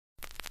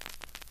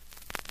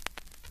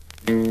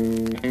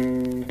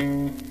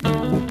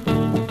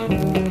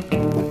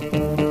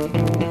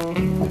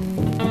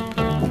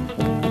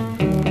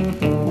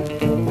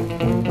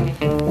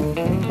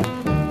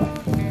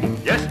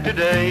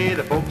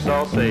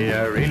say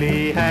I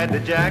really had the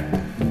jack.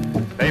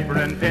 Paper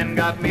and pen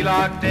got me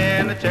locked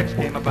in, the checks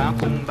came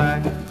a-bouncing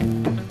back.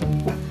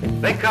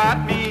 They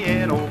caught me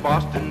in old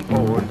Boston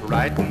Port for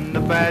writing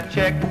a bad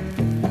check,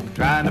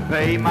 trying to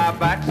pay my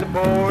back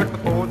support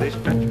before they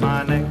stretch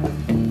my neck.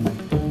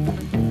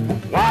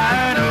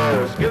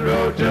 Wino, Skid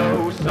Row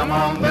Joe, some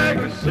on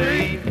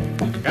vagrancy,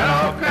 got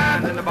all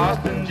kinds in the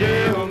Boston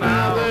jail,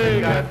 now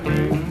they got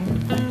me.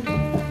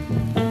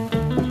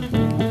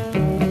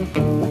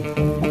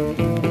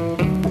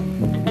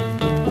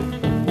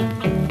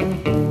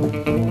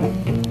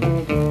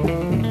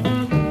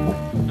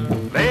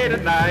 Late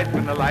at night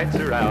when the lights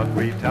are out,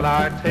 we tell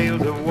our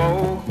tales of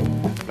woe,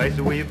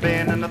 places we've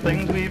been and the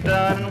things we've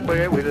done and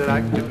where we'd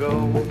like to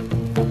go.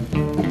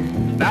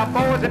 Now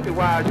boys, if you're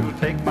wise, you'll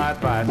take my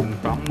advice, and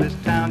from this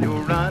town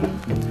you'll run,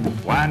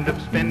 wind up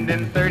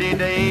spending 30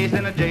 days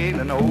in a jail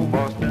in old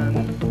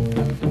Boston.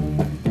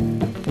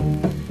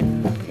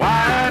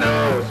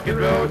 Wino, Skid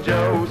Row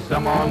Joe,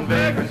 some on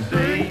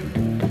vagrancy,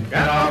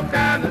 got all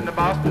kinds in the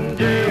Boston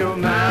jail,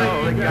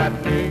 now they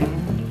got me.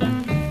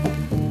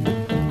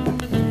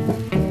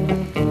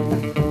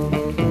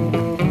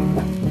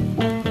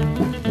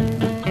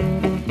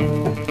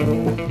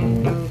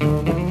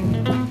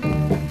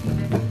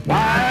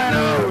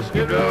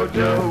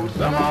 Joe,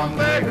 some on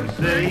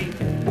vagrancy,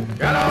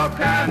 got all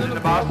kinds in the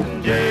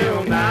Boston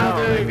jail, now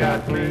they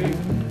got me.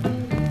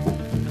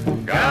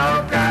 Got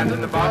all kinds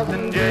in the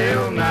Boston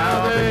jail, now